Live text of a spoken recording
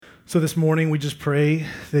So this morning, we just pray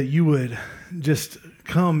that you would just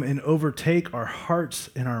come and overtake our hearts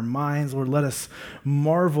and our minds. Lord, let us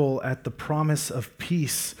marvel at the promise of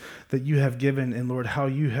peace that you have given, and Lord, how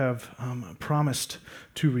you have promised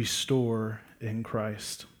to restore in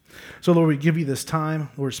Christ. So Lord, we give you this time.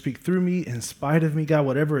 Lord, speak through me, in spite of me, God,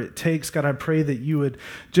 whatever it takes. God, I pray that you would,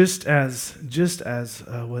 just as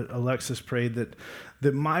what Alexis prayed,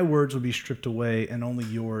 that my words would be stripped away and only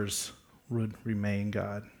yours would remain,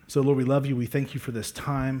 God. So, Lord, we love you. We thank you for this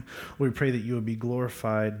time. Lord, we pray that you would be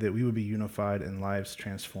glorified, that we would be unified and lives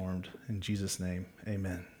transformed. In Jesus' name,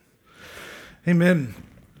 amen. Amen.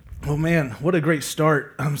 Oh, man, what a great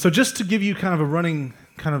start. So just to give you kind of a running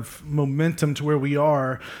kind of momentum to where we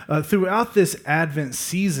are, throughout this Advent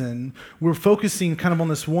season, we're focusing kind of on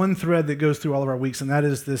this one thread that goes through all of our weeks, and that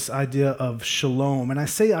is this idea of shalom. And I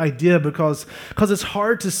say idea because it's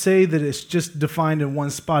hard to say that it's just defined in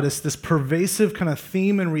one spot. It's this pervasive kind of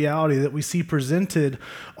theme and reality that we see presented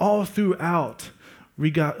all throughout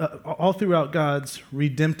God's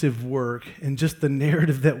redemptive work and just the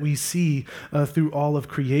narrative that we see through all of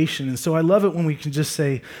creation. And so I love it when we can just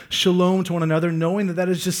say shalom to one another, knowing that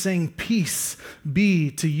is just saying peace be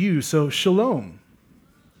to you. So shalom.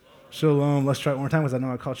 Shalom. Let's try it one more time because I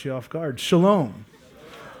know I caught you off guard. Shalom.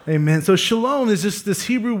 Amen. So shalom is just this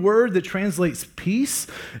Hebrew word that translates peace,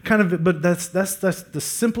 kind of, but that's the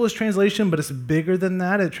simplest translation, but it's bigger than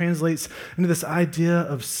that. It translates into this idea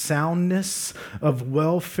of soundness, of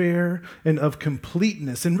welfare, and of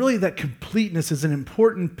completeness. And really that completeness is an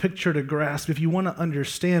important picture to grasp if you want to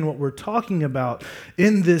understand what we're talking about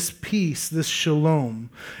in this peace, this shalom.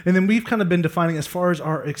 And then we've kind of been defining as far as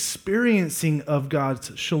our experiencing of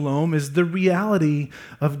God's shalom is the reality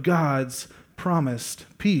of God's promised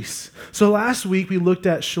peace. So last week we looked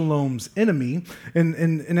at shalom's enemy,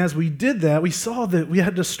 and as we did that, we saw that we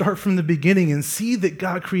had to start from the beginning and see that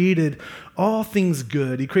God created all things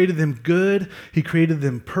good. He created them good, He created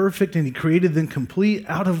them perfect, and He created them complete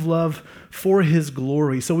out of love for His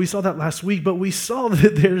glory. So we saw that last week, but we saw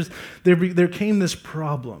that there came this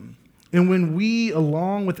problem. And when we,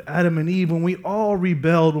 along with Adam and Eve, when we all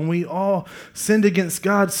rebelled, when we all sinned against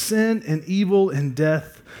God, sin and evil and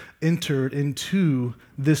death entered into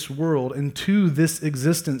this world, into this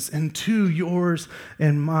existence, into yours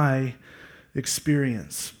and my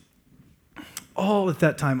experience. All at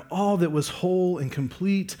that time, all that was whole and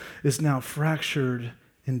complete is now fractured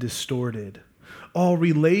and distorted. All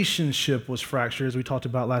relationship was fractured, as we talked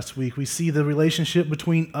about last week. We see the relationship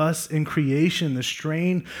between us and creation, the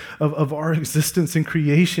strain of our existence in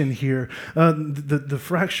creation here, the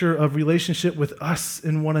fracture of relationship with us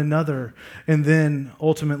and one another, and then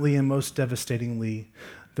ultimately and most devastatingly,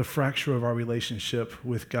 the fracture of our relationship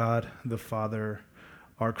with God, the Father,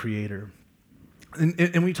 our Creator.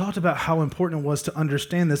 And we talked about how important it was to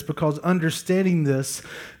understand this, because understanding this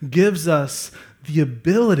gives us the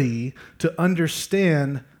ability to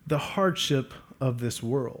understand the hardship of this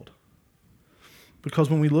world. Because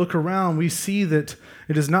when we look around, we see that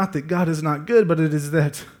it is not that God is not good, but it is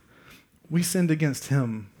that we sinned against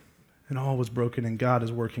Him and all was broken, and God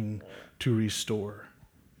is working to restore.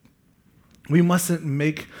 We mustn't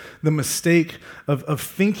make the mistake of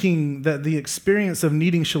thinking that the experience of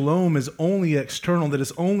needing shalom is only external, that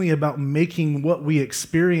it's only about making what we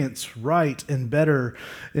experience right and better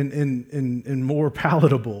and more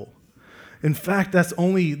palatable. In fact, that's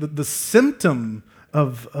only the symptom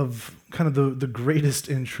of kind of the greatest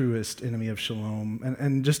and truest enemy of shalom.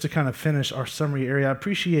 And just to kind of finish our summary area, I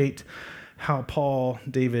appreciate how Paul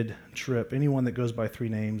David Tripp, anyone that goes by three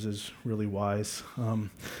names is really wise.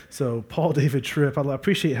 So Paul David Tripp, I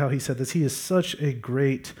appreciate how he said this. He is such a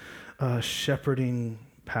great shepherding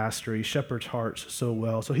pastor. He shepherds hearts so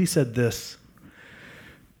well. So he said this.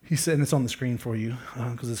 He said, and it's on the screen for you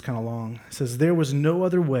because it's kind of long. It says, "There was no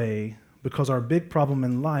other way, because our big problem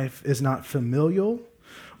in life is not familial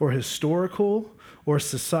or historical or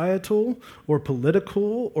societal, or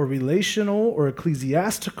political, or relational, or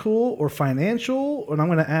ecclesiastical, or financial," and I'm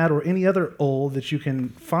going to add, or any other that you can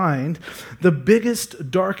find. The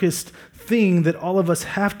biggest, darkest thing that all of us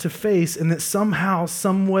have to face, and that somehow,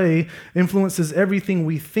 some way influences everything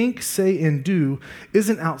we think, say, and do,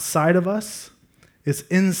 isn't outside of us, it's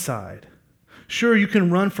inside. Sure, you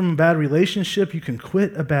can run from a bad relationship, you can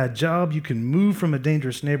quit a bad job, you can move from a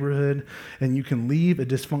dangerous neighborhood, and you can leave a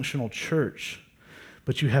dysfunctional church.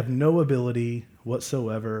 But you have no ability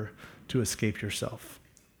whatsoever to escape yourself.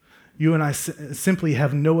 You and I simply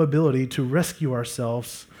have no ability to rescue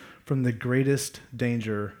ourselves from the greatest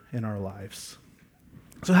danger in our lives.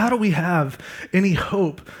 So how do we have any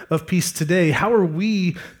hope of peace today? How are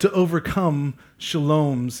we to overcome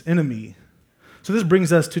Shalom's enemy? So this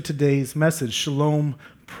brings us to today's message, Shalom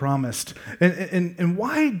promised. And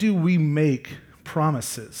why do we make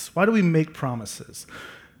promises? Why do we make promises?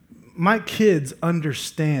 My kids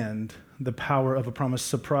understand the power of a promise.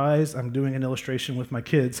 Surprise, I'm doing an illustration with my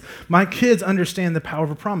kids. My kids understand the power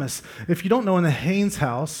of a promise. If you don't know, in the Haynes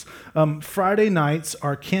house, Friday nights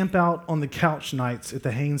are camp out on the couch nights at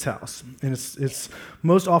the Haynes house. And it's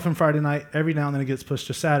most often Friday night. Every now and then it gets pushed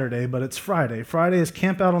to Saturday, but it's Friday. Friday is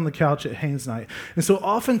camp out on the couch at Haynes night. And so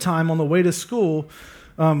oftentimes on the way to school,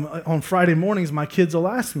 on Friday mornings, my kids will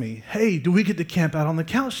ask me, hey, do we get to camp out on the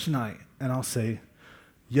couch tonight? And I'll say,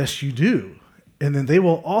 yes, you do. And then they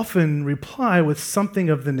will often reply with something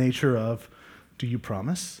of the nature of, do you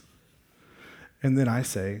promise? And then I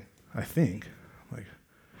say, I think, like,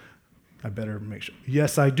 I better make sure.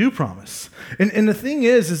 Yes, I do promise. And the thing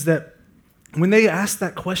is that when they ask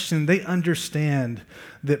that question, they understand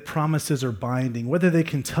that promises are binding, whether they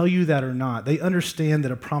can tell you that or not. They understand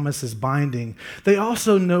that a promise is binding. They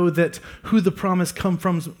also know that who the promise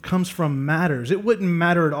comes from matters. It wouldn't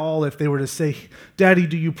matter at all if they were to say, Daddy,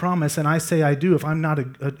 do you promise? And I say I do if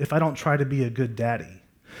I don't try to be a good daddy.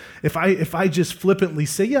 If I just flippantly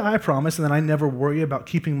say, yeah, I promise, and then I never worry about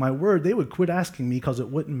keeping my word, they would quit asking me because it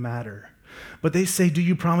wouldn't matter. But they say, do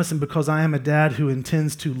you promise? And because I am a dad who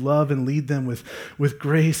intends to love and lead them with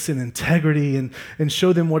grace and integrity and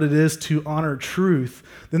show them what it is to honor truth,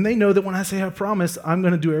 then they know that when I say I promise, I'm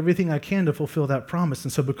going to do everything I can to fulfill that promise.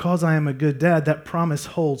 And so because I am a good dad, that promise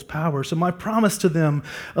holds power. So my promise to them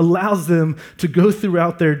allows them to go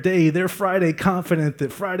throughout their day, their Friday, confident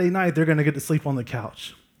that Friday night they're going to get to sleep on the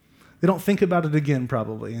couch. They don't think about it again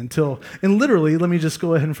probably and literally, let me just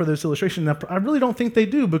go ahead and for this illustration, I really don't think they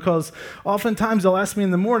do, because oftentimes they'll ask me in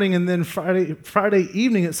the morning, and then Friday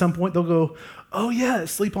evening at some point they'll go, oh yeah,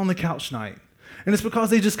 sleep on the couch night. And it's because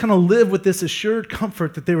they just kind of live with this assured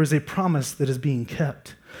comfort that there is a promise that is being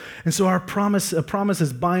kept. And so a promise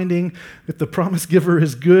is binding. If the promise giver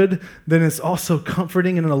is good, then it's also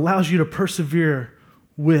comforting, and it allows you to persevere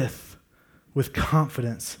with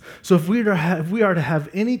confidence. So if we are to have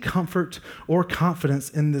any comfort or confidence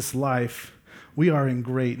in this life, we are in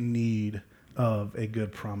great need of a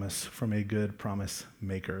good promise from a good promise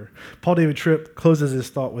maker. Paul David Tripp closes his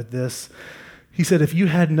thought with this. He said, if you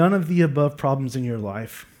had none of the above problems in your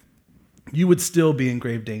life, you would still be in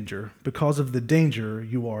grave danger because of the danger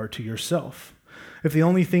you are to yourself. If the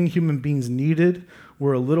only thing human beings needed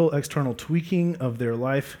were a little external tweaking of their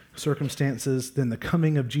life circumstances, then the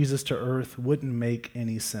coming of Jesus to earth wouldn't make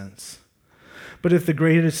any sense. But if the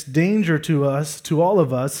greatest danger to all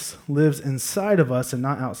of us, lives inside of us and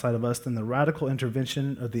not outside of us, then the radical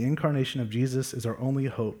intervention of the incarnation of Jesus is our only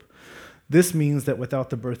hope. This means that without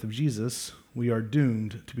the birth of Jesus, we are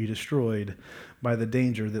doomed to be destroyed by the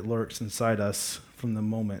danger that lurks inside us from the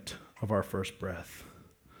moment of our first breath.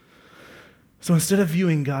 So instead of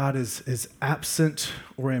viewing God as absent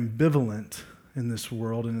or ambivalent in this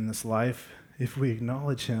world and in this life, if we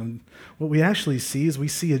acknowledge him, what we actually see is we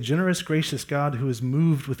see a generous, gracious God who is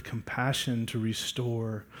moved with compassion to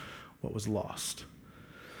restore what was lost.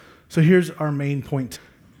 So here's our main point.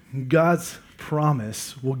 God's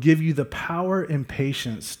promise will give you the power and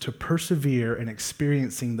patience to persevere in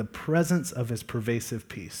experiencing the presence of his pervasive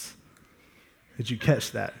peace. Did you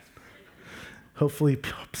catch that? Hopefully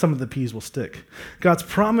some of the P's will stick. God's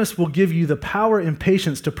promise will give you the power and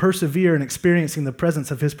patience to persevere in experiencing the presence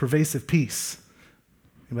of his pervasive peace.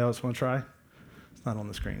 Anybody else want to try? It's not on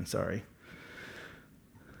the screen, sorry.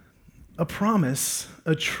 A promise,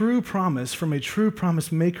 a true promise from a true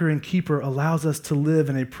promise maker and keeper allows us to live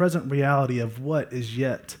in a present reality of what is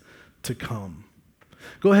yet to come.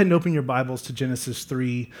 Go ahead and open your Bibles to Genesis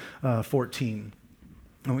 3:14.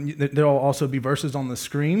 There will also be verses on the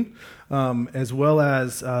screen, as well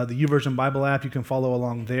as the YouVersion Bible app. You can follow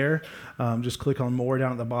along there. Just click on More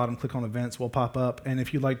down at the bottom, click on Events, will pop up. And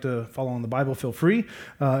if you'd like to follow on the Bible, feel free.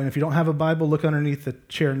 And if you don't have a Bible, look underneath the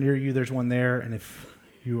chair near you. There's one there. And if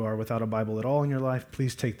you are without a Bible at all in your life,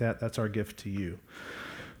 please take that. That's our gift to you.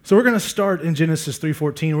 So we're going to start in Genesis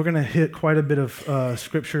 3:14. We're going to hit quite a bit of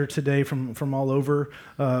scripture today from all over,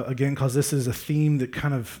 again, because this is a theme that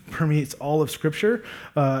kind of permeates all of Scripture,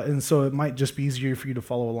 and so it might just be easier for you to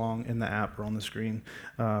follow along in the app or on the screen.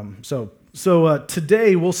 So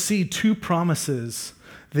today we'll see two promises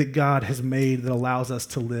that God has made that allows us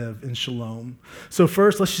to live in shalom. So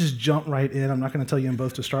first, let's just jump right in. I'm not going to tell you them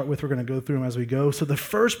both to start with. We're going to go through them as we go. So the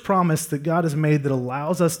first promise that God has made that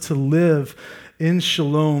allows us to live in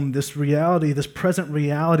shalom, this reality, this present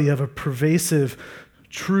reality of a pervasive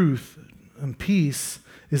truth and peace,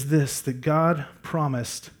 is this, that God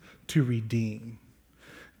promised to redeem.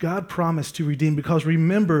 God promised to redeem, because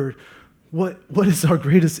remember, what is our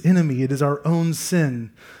greatest enemy? It is our own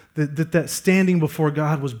sin. That standing before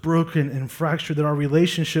God was broken and fractured, that our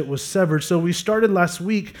relationship was severed. So we started last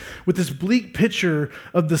week with this bleak picture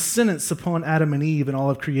of the sentence upon Adam and Eve and all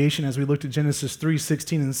of creation as we looked at Genesis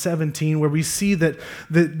 3:16 and 17, where we see that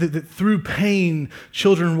through pain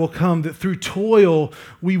children will come, that through toil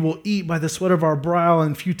we will eat by the sweat of our brow,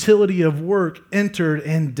 and futility of work entered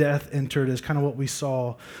and death entered is kind of what we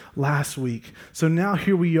saw last week. So now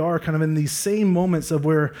here we are kind of in these same moments of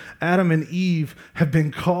where Adam and Eve have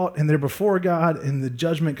been caught and they're before God and the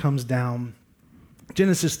judgment comes down.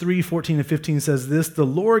 Genesis 3:14 and 15 says this, "The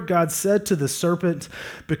Lord God said to the serpent,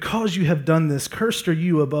 because you have done this, cursed are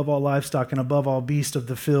you above all livestock and above all beasts of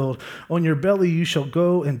the field. On your belly you shall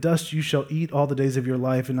go, and dust you shall eat all the days of your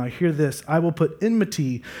life. And now hear this, I will put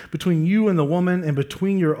enmity between you and the woman, and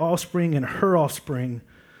between your offspring and her offspring.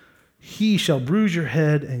 He shall bruise your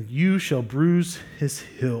head, and you shall bruise his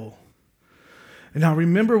heel." And now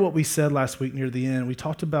remember what we said last week near the end. We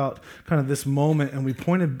talked about kind of this moment and we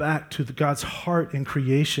pointed back to God's heart in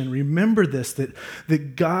creation. Remember this,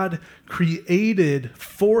 that God created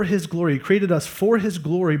for his glory. He created us for his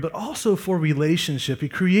glory, but also for relationship. He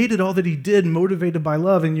created all that he did motivated by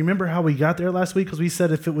love. And you remember how we got there last week? Because we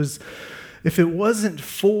said if it wasn't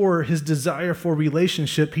for his desire for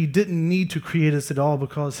relationship, he didn't need to create us at all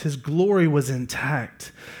because his glory was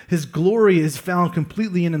intact. His glory is found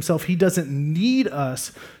completely in himself. He doesn't need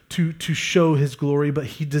us to show his glory, but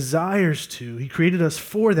he desires to. He created us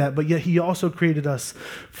for that, but yet he also created us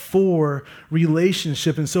for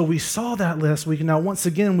relationship. And so we saw that last week. And now once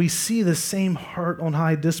again, we see the same heart on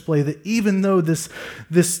high display, that even though this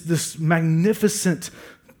magnificent,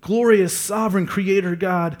 glorious, sovereign creator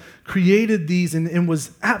God created these and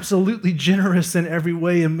was absolutely generous in every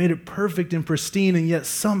way and made it perfect and pristine, and yet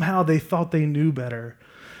somehow they thought they knew better.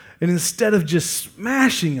 And instead of just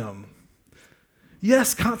smashing them,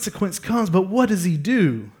 yes, consequence comes, but what does he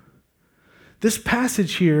do? This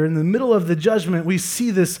passage here, in the middle of the judgment, we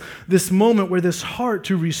see this moment where this heart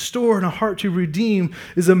to restore and a heart to redeem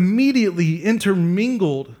is immediately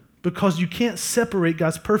intermingled, because you can't separate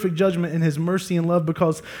God's perfect judgment and his mercy and love,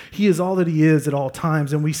 because he is all that he is at all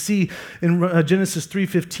times. And we see in Genesis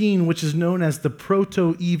 3:15, which is known as the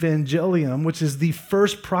proto-evangelium, which is the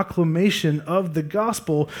first proclamation of the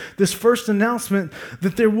gospel, this first announcement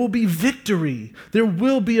that there will be victory. There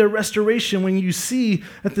will be a restoration. When you see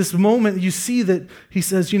at this moment, you see that he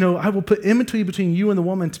says, I will put enmity between you and the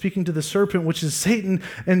woman, speaking to the serpent, which is Satan,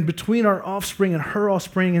 and between our offspring and her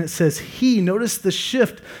offspring. And it says he. Notice the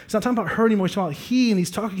shift. He's not talking about her anymore. He's talking about he, and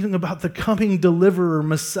he's talking about the coming deliverer,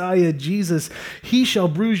 Messiah, Jesus. He shall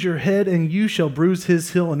bruise your head, and you shall bruise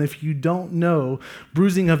his heel. And if you don't know,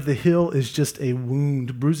 bruising of the heel is just a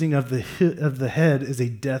wound. Bruising of the head is a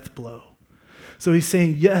death blow. So he's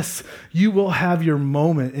saying, yes, you will have your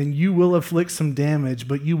moment, and you will inflict some damage,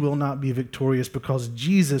 but you will not be victorious, because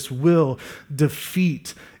Jesus will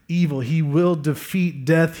defeat evil. He will defeat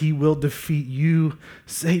death. He will defeat you,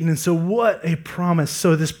 Satan. And so what a promise.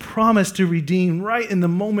 So this promise to redeem right in the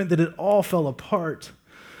moment that it all fell apart.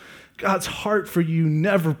 God's heart for you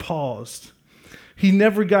never paused. He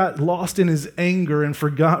never got lost in his anger and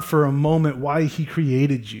forgot for a moment why he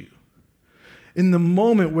created you. In the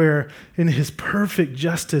moment where in his perfect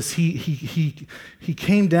justice, he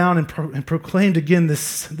came down and proclaimed again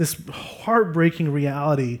this heartbreaking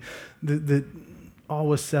reality that all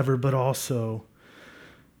was severed, but also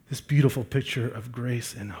this beautiful picture of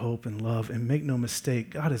grace and hope and love. And make no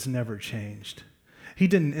mistake, God has never changed. He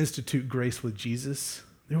didn't institute grace with Jesus.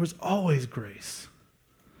 There was always grace.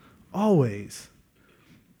 Always.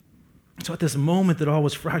 So at this moment that all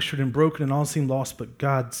was fractured and broken and all seemed lost, but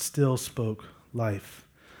God still spoke life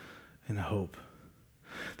and hope.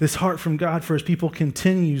 This heart from God for his people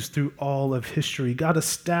continues through all of history. God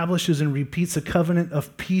establishes and repeats a covenant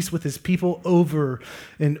of peace with his people over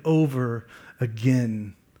and over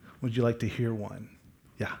again. Would you like to hear one?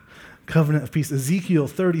 Yeah. Covenant of peace. Ezekiel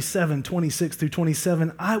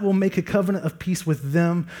 37:26-27. I will make a covenant of peace with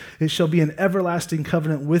them. It shall be an everlasting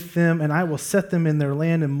covenant with them, and I will set them in their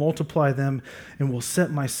land and multiply them, and will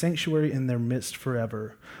set my sanctuary in their midst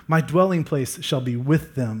forever. My dwelling place shall be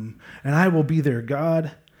with them, and I will be their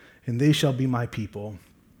God, and they shall be my people.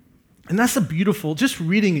 And that's a beautiful, just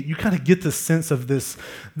reading it, you kind of get the sense of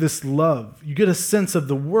this love. You get a sense of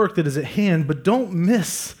the work that is at hand, but don't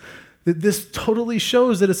miss that this totally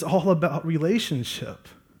shows that it's all about relationship.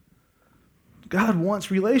 God wants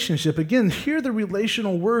relationship. Again, hear the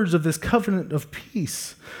relational words of this covenant of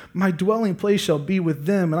peace. My dwelling place shall be with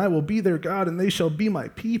them, and I will be their God, and they shall be my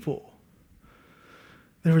people.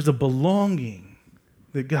 There is a belonging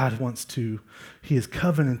that He is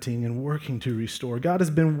covenanting and working to restore. God has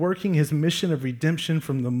been working his mission of redemption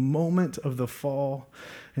from the moment of the fall,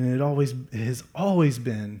 and it has always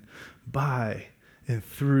been by and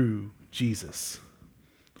through Jesus.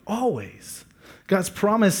 Always. God's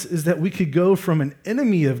promise is that we could go from an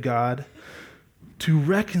enemy of God to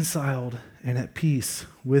reconciled and at peace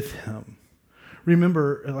with him.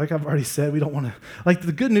 Remember, like I've already said, we don't want to, like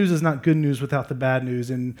the good news is not good news without the bad news,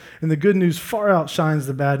 and the good news far outshines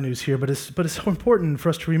the bad news here, but it's so important for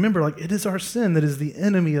us to remember, like it is our sin that is the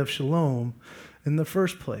enemy of shalom in the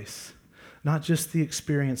first place, not just the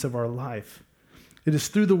experience of our life. It is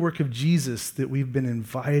through the work of Jesus that we've been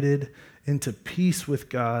invited into peace with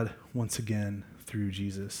God once again through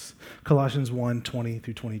Jesus. Colossians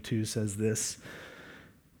 1:20-22 says this,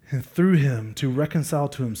 and through him to reconcile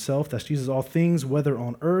to himself, that's Jesus, all things, whether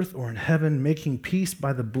on earth or in heaven, making peace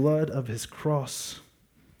by the blood of his cross.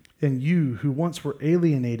 And you, who once were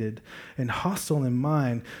alienated and hostile in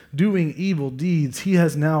mind, doing evil deeds, he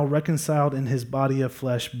has now reconciled in his body of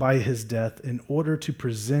flesh by his death, in order to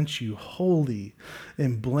present you holy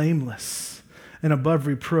and blameless and above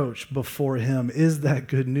reproach before him. Is that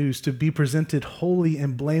good news? To be presented holy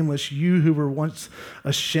and blameless, you who were once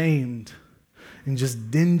ashamed and just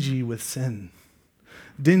dingy with sin,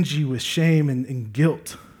 dingy with shame and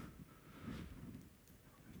guilt.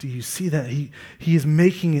 Do you see that? He is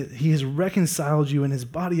making it, he has reconciled you in his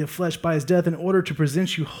body of flesh by his death in order to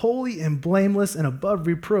present you holy and blameless and above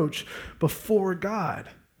reproach before God.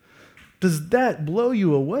 Does that blow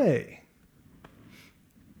you away?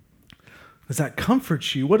 Does that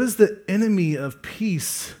comfort you? What is the enemy of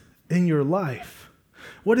peace in your life?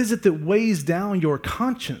 What is it that weighs down your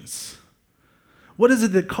conscience? What is it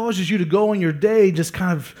that causes you to go on your day just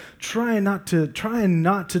kind of trying not to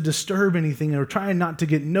disturb anything or trying not to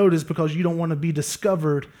get noticed because you don't want to be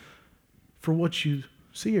discovered for what you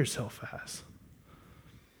see yourself as?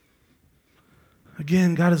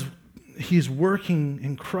 Again, He is working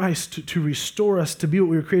in Christ to restore us to be what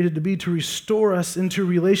we were created to be, to restore us into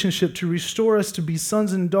relationship, to restore us to be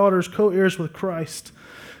sons and daughters, co-heirs with Christ,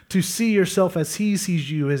 to see yourself as he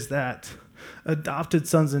sees you, as that. Adopted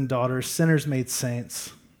sons and daughters, sinners made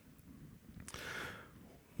saints.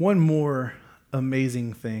 One more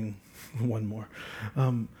amazing thing.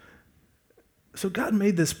 So God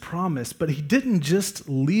made this promise, but he didn't just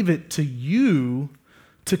leave it to you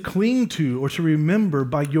to cling to or to remember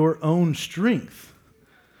by your own strength.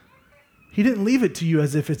 He didn't leave it to you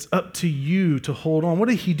as if it's up to you to hold on. What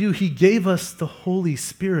did he do? He gave us the Holy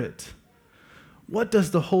Spirit. What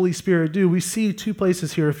does the Holy Spirit do? We see two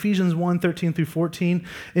places here, Ephesians 1:13-14.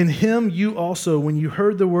 In him you also, when you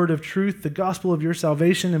heard the word of truth, the gospel of your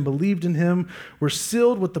salvation, and believed in him, were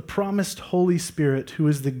sealed with the promised Holy Spirit, who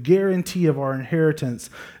is the guarantee of our inheritance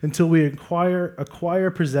until we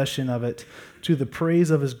acquire possession of it to the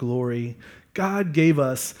praise of his glory. God gave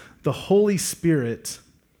us the Holy Spirit.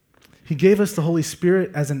 He gave us the Holy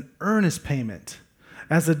Spirit as an earnest payment,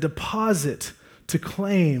 as a deposit to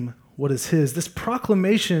claim what is his. This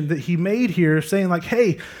proclamation that he made here saying like,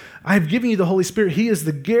 hey, I've given you the Holy Spirit. He is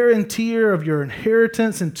the guarantor of your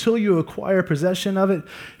inheritance until you acquire possession of it.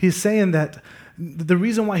 He's saying that the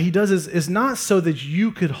reason why he does is not so that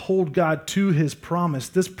you could hold God to his promise.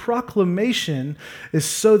 This proclamation is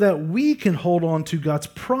so that we can hold on to God's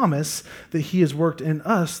promise that he has worked in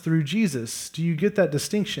us through Jesus. Do you get that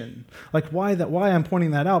distinction? Like why I'm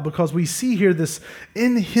pointing that out? Because we see here this,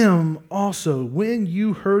 in him also, when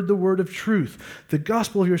you heard the word of truth, the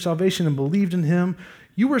gospel of your salvation, and believed in him,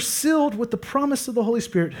 you were sealed with the promise of the Holy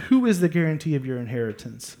Spirit, who is the guarantee of your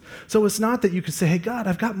inheritance. So it's not that you can say, hey, God,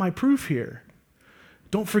 I've got my proof here.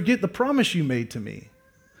 Don't forget the promise you made to me.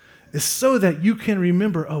 It's so that you can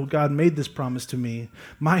remember, oh, God made this promise to me.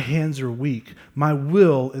 My hands are weak. My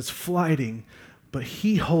will is flighting. But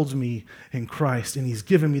he holds me in Christ, and he's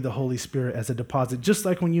given me the Holy Spirit as a deposit. Just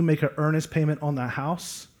like when you make an earnest payment on that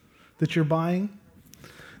house that you're buying,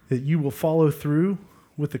 that you will follow through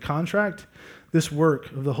with the contract. This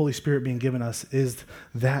work of the Holy Spirit being given us is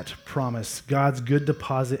that promise, God's good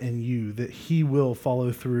deposit in you, that he will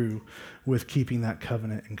follow through with keeping that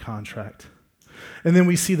covenant and contract. And then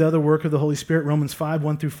we see the other work of the Holy Spirit, Romans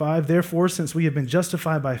 5:1-5. Therefore, since we have been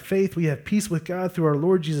justified by faith, we have peace with God through our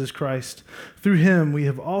Lord Jesus Christ. Through him, we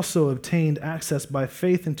have also obtained access by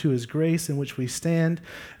faith into his grace in which we stand,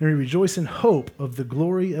 and we rejoice in hope of the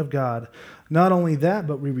glory of God. Not only that,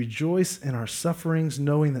 but we rejoice in our sufferings,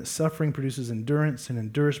 knowing that suffering produces endurance, and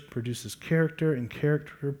endurance produces character, and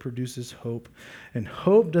character produces hope. And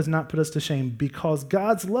hope does not put us to shame, because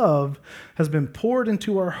God's love has been poured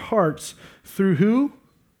into our hearts through who?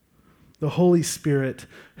 the Holy Spirit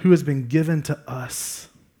who has been given to us.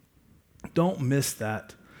 Don't miss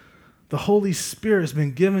that. The Holy Spirit has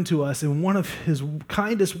been given to us, and one of his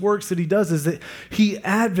kindest works that he does is that he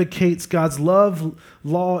advocates God's love,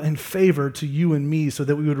 law, and favor to you and me so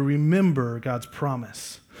that we would remember God's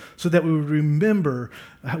promise, so that we would remember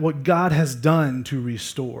what God has done to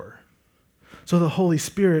restore. So the Holy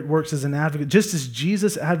Spirit works as an advocate. Just as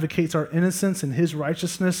Jesus advocates our innocence and his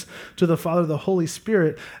righteousness to the Father, the Holy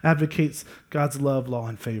Spirit advocates God's love, law,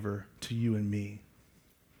 and favor to you and me.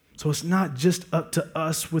 So it's not just up to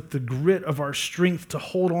us with the grit of our strength to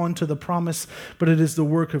hold on to the promise, but it is the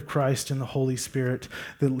work of Christ and the Holy Spirit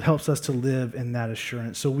that helps us to live in that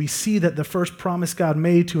assurance. So we see that the first promise God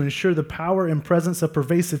made to ensure the power and presence of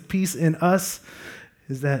pervasive peace in us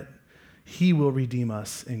is that he will redeem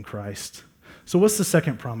us in Christ. So what's the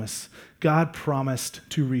second promise? God promised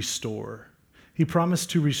to restore. He promised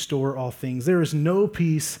to restore all things. There is no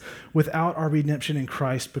peace without our redemption in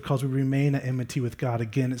Christ because we remain at enmity with God.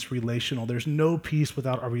 Again, it's relational. There's no peace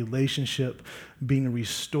without our relationship being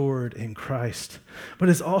restored in Christ. But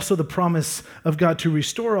it's also the promise of God to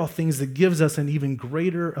restore all things that gives us an even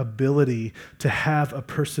greater ability to have a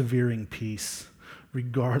persevering peace,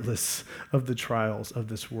 regardless of the trials of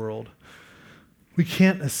this world. We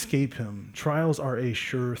can't escape him. Trials are a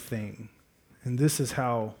sure thing. And this is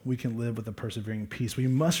how we can live with a persevering peace. We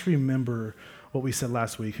must remember what we said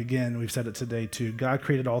last week. Again, we've said it today too. God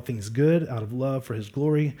created all things good out of love for his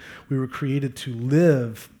glory. We were created to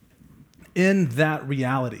live in that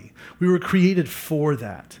reality. We were created for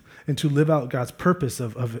that and to live out God's purpose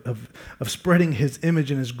of spreading his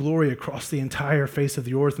image and his glory across the entire face of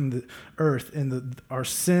the earth. And our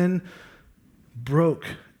sin broke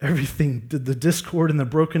everything. The discord and the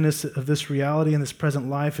brokenness of this reality in this present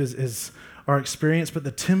life is our experience, but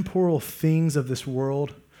the temporal things of this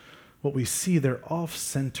world, what we see, they're off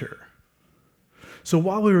center. So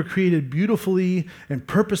while we were created beautifully and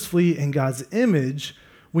purposefully in God's image,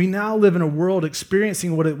 we now live in a world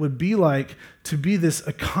experiencing what it would be like to be this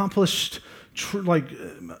accomplished,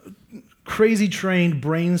 crazy trained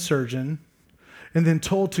brain surgeon and then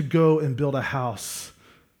told to go and build a house,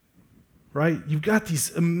 right? You've got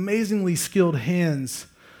these amazingly skilled hands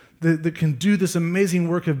that can do this amazing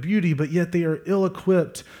work of beauty, but yet they are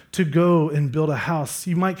ill-equipped to go and build a house.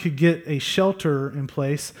 You could get a shelter in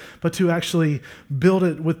place, but to actually build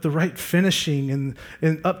it with the right finishing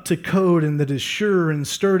and up to code and that is sure and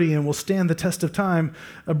sturdy and will stand the test of time,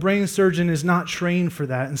 a brain surgeon is not trained for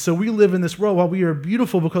that. And so we live in this world. While we are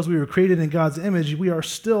beautiful because we were created in God's image, we are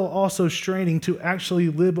still also straining to actually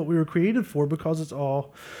live what we were created for because it's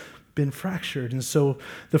all been fractured. And so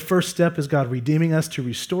the first step is God redeeming us to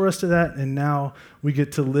restore us to that. And now we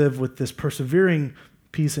get to live with this persevering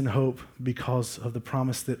peace and hope because of the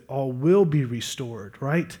promise that all will be restored,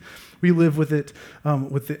 right? We live with it,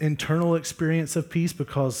 with the internal experience of peace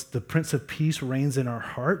because the Prince of Peace reigns in our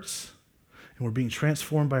hearts and we're being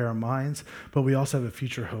transformed by our minds, but we also have a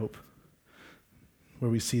future hope where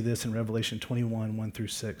we see this in Revelation 21,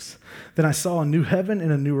 1-6. Then I saw a new heaven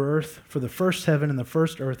and a new earth, for the first heaven and the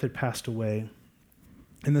first earth had passed away,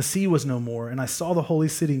 and the sea was no more. And I saw the holy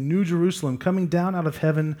city, New Jerusalem, coming down out of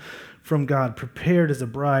heaven from God, prepared as a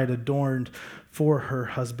bride adorned for her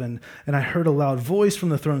husband. And I heard a loud voice from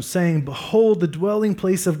the throne saying, "Behold, the dwelling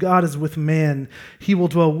place of God is with man. He will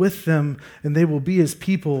dwell with them, and they will be his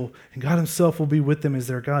people, and God himself will be with them as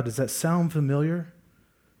their God." Does that sound familiar?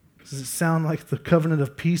 Does it sound like the covenant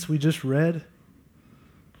of peace we just read?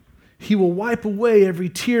 He will wipe away every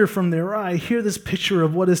tear from their eye. Hear this picture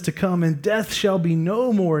of what is to come. And death shall be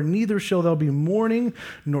no more, neither shall there be mourning,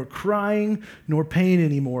 nor crying, nor pain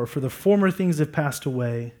anymore, for the former things have passed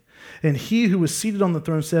away. And he who was seated on the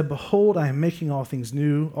throne said, "Behold, I am making all things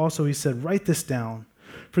new." Also he said, "Write this down,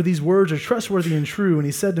 for these words are trustworthy and true." And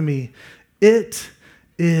he said to me, "It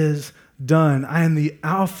is done. I am the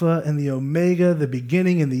Alpha and the Omega, the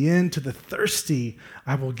beginning and the end. To the thirsty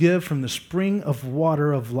I will give from the spring of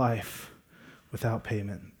water of life without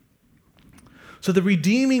payment." So the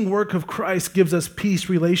redeeming work of Christ gives us peace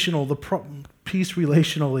peace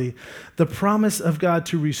relationally. The promise of God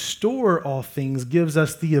to restore all things gives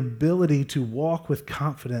us the ability to walk with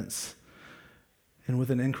confidence and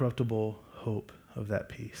with an incorruptible hope of that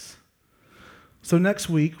peace. So next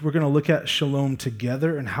week, we're going to look at Shalom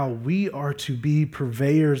together and how we are to be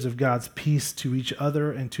purveyors of God's peace to each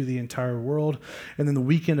other and to the entire world. And then the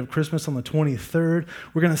weekend of Christmas on the 23rd,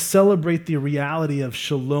 we're going to celebrate the reality of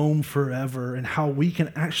Shalom forever and how we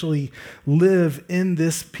can actually live in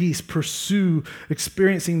this peace, pursue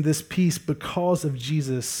experiencing this peace because of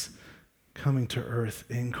Jesus coming to earth,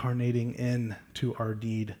 incarnating into our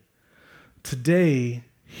need. Today,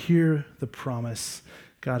 hear the promise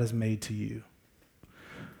God has made to you.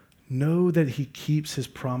 Know that he keeps his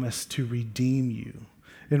promise to redeem you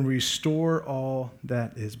and restore all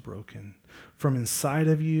that is broken, from inside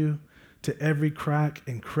of you to every crack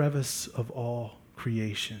and crevice of all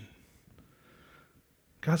creation.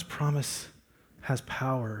 God's promise has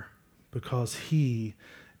power because he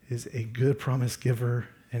is a good promise giver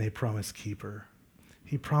and a promise keeper.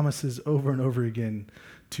 He promises over and over again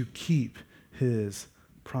to keep his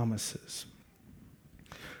promises.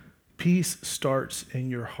 Peace starts in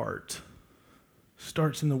your heart,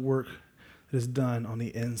 starts in the work that is done on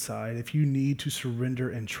the inside. If you need to surrender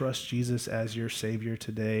and trust Jesus as your Savior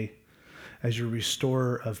today, as your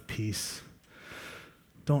restorer of peace,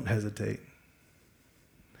 don't hesitate.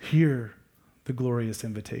 Hear the glorious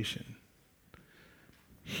invitation.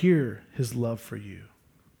 Hear his love for you.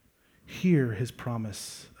 Hear his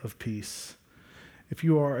promise of peace. If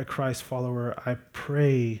you are a Christ follower, I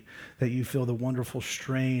pray that you feel the wonderful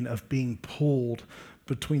strain of being pulled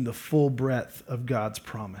between the full breadth of God's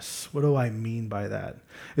promise. What do I mean by that?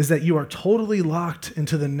 Is that you are totally locked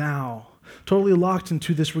into the now, totally locked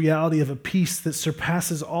into this reality of a peace that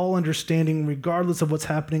surpasses all understanding, regardless of what's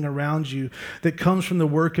happening around you, that comes from the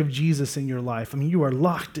work of Jesus in your life. I mean, you are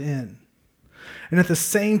locked in. And at the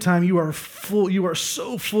same time, you are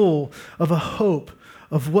so full of a hope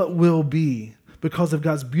of what will be, because of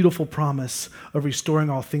God's beautiful promise of restoring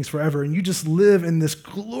all things forever. And you just live in this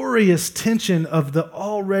glorious tension of the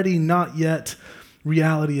already not yet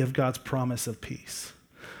reality of God's promise of peace.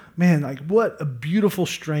 Man, like what a beautiful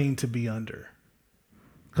strain to be under.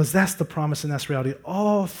 Because that's the promise and that's reality.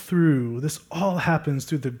 This all happens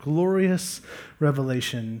through the glorious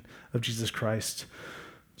revelation of Jesus Christ.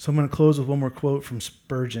 So I'm going to close with one more quote from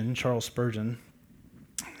Spurgeon, Charles Spurgeon,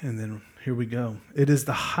 and then here we go. It is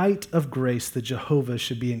the height of grace that Jehovah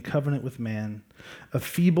should be in covenant with man, a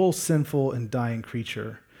feeble, sinful, and dying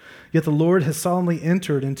creature. Yet the Lord has solemnly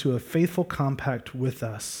entered into a faithful compact with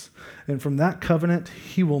us, and from that covenant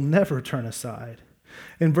he will never turn aside.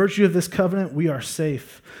 In virtue of this covenant, we are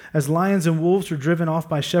safe. As lions and wolves are driven off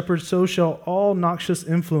by shepherds, so shall all noxious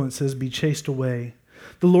influences be chased away.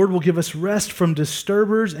 The Lord will give us rest from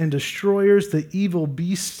disturbers and destroyers. The evil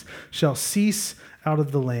beasts shall cease out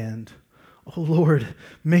of the land. Oh Lord,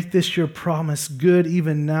 make this your promise good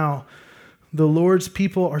even now. The Lord's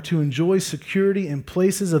people are to enjoy security in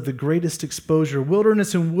places of the greatest exposure.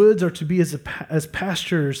 Wilderness and woods are to be as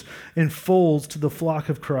pastures and folds to the flock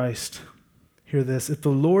of Christ. Hear this. If the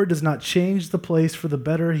Lord does not change the place for the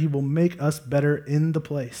better, he will make us better in the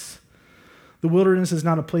place. The wilderness is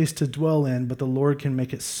not a place to dwell in, but the Lord can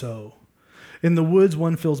make it so. In the woods,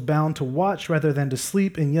 one feels bound to watch rather than to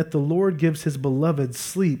sleep, and yet the Lord gives his beloved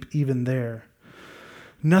sleep even there.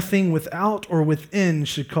 Nothing without or within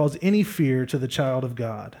should cause any fear to the child of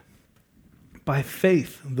God. By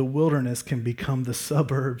faith, the wilderness can become the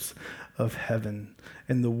suburbs of heaven,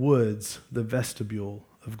 and the woods the vestibule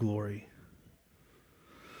of glory.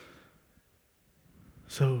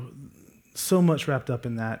 So much wrapped up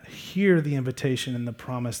in that. Hear the invitation and the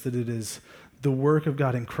promise that it is the work of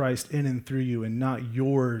God in Christ in and through you, and not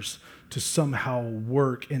yours to somehow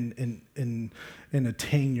work and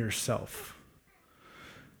attain yourself.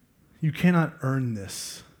 You cannot earn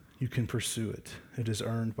this. You can pursue it. It is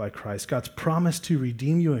earned by Christ. God's promise to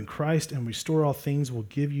redeem you in Christ and restore all things will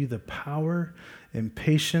give you the power and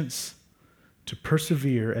patience to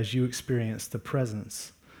persevere as you experience the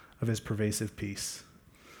presence of his pervasive peace.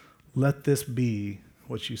 Let this be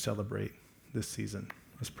what you celebrate this season.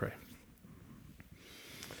 Let's pray.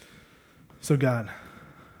 So God,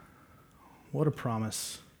 what a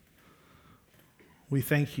promise. We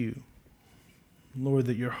thank you, Lord,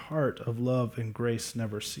 that your heart of love and grace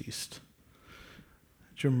never ceased.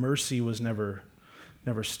 That your mercy was never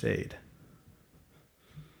stayed.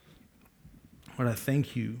 Lord, I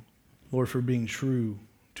thank you, Lord, for being true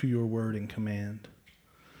to your word and command.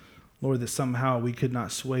 Lord, that somehow we could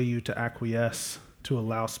not sway you to acquiesce, to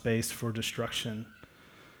allow space for destruction.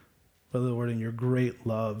 But Lord, in your great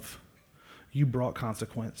love, you brought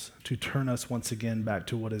consequence to turn us once again back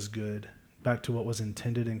to what is good, back to what was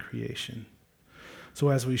intended in creation. So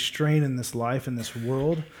as we strain in this life, in this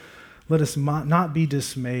world, let us not be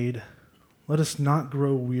dismayed. Let us not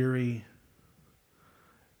grow weary.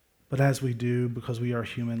 But as we do, because we are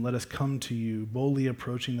human, let us come to you, boldly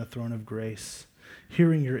approaching the throne of grace,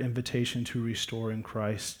 hearing your invitation to restore in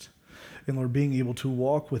Christ. And Lord, being able to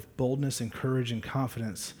walk with boldness and courage and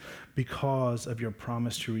confidence because of your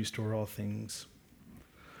promise to restore all things.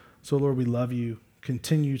 So Lord, we love you.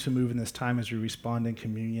 Continue to move in this time as we respond in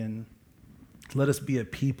communion. Let us be a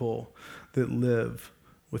people that live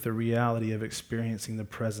with the reality of experiencing the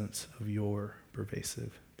presence of your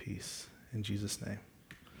pervasive peace. In Jesus' name,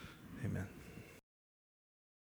 amen.